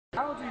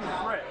How do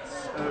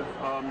threats of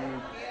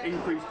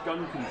increased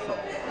gun control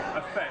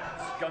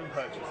affect gun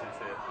purchases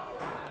here?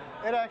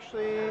 It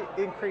actually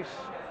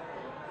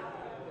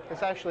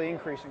It's actually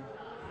increasing.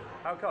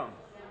 How come?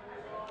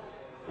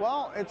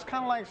 Well, it's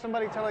kind of like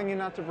somebody telling you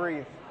not to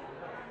breathe.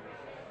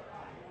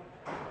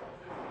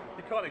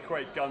 You can't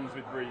equate guns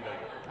with breathing.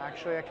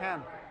 Actually, I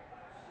can.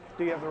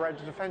 Do you have the right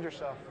to defend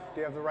yourself?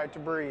 Do you have the right to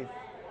breathe?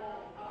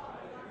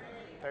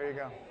 There you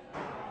go.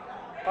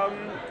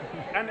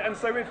 And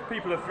so if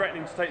people are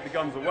threatening to take the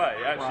guns away,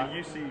 actually Right.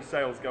 you see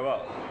sales go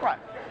up. Right.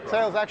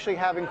 Sales actually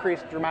have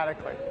increased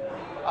dramatically.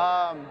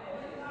 I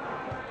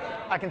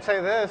can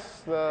say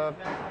this, the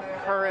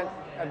current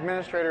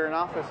administrator in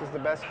office is the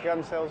best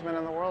gun salesman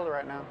in the world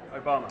right now.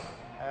 Obama.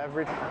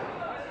 Every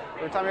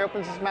time he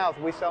opens his mouth,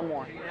 we sell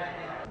more.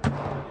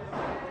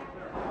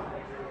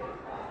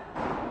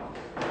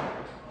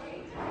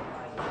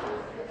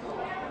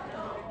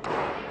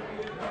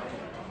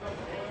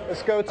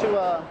 Let's go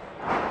to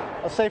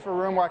a safer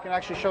room where I can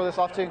actually show this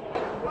off to you.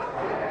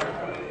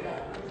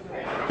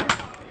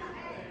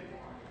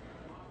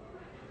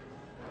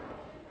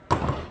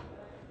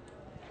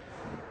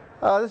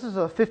 This is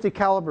a 50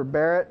 caliber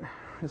Barrett.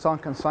 It's on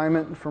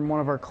consignment from one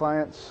of our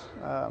clients.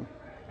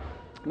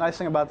 Nice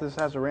thing about this, it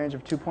has a range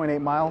of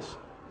 2.8 miles,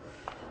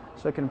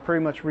 so it can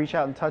pretty much reach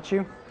out and touch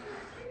you.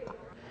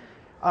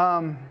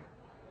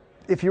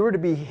 If you were to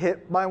be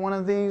hit by one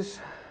of these,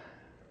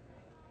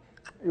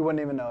 you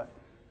wouldn't even know it.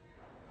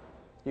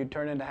 You'd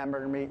turn into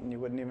hamburger meat and you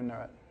wouldn't even know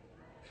it.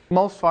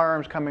 Most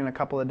firearms come in a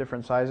couple of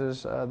different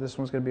sizes. This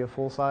one's going to be a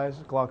full size,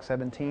 Glock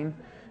 17.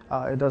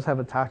 It does have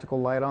a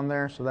tactical light on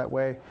there, so that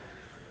way,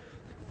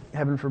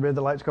 heaven forbid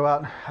the lights go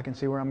out, I can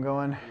see where I'm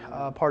going.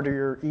 Part of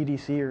your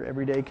EDC or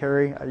everyday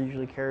carry, I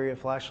usually carry a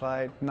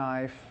flashlight,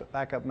 knife,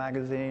 backup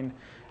magazine,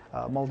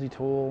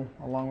 multi-tool,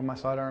 along with my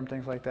sidearm,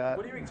 things like that.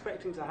 What are you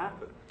expecting to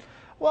happen?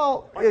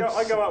 Well,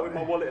 I go out with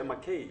my wallet and my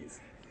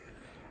keys.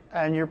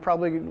 And you're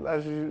probably,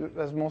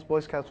 as most Boy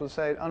Scouts would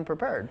say,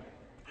 unprepared.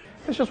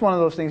 It's just one of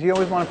those things. You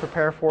always want to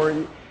prepare for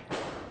it.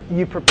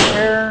 You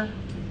prepare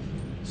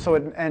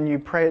and you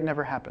pray it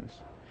never happens.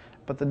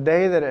 But the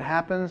day that it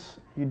happens,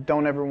 you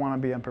don't ever want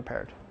to be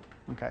unprepared.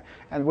 Okay,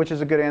 and which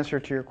is a good answer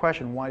to your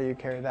question. Why do you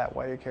carry that?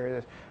 Why do you carry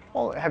this?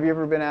 Well, have you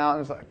ever been out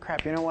and it's like,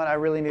 crap, you know what? I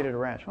really needed a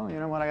wrench. Well, you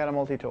know what? I got a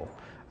multi-tool.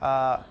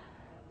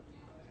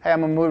 Hey,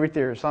 I'm a movie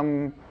theater.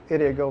 Some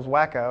idiot goes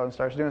wacko and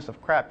starts doing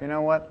stuff. Crap, you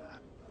know what?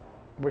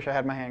 Wish I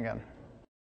had my handgun.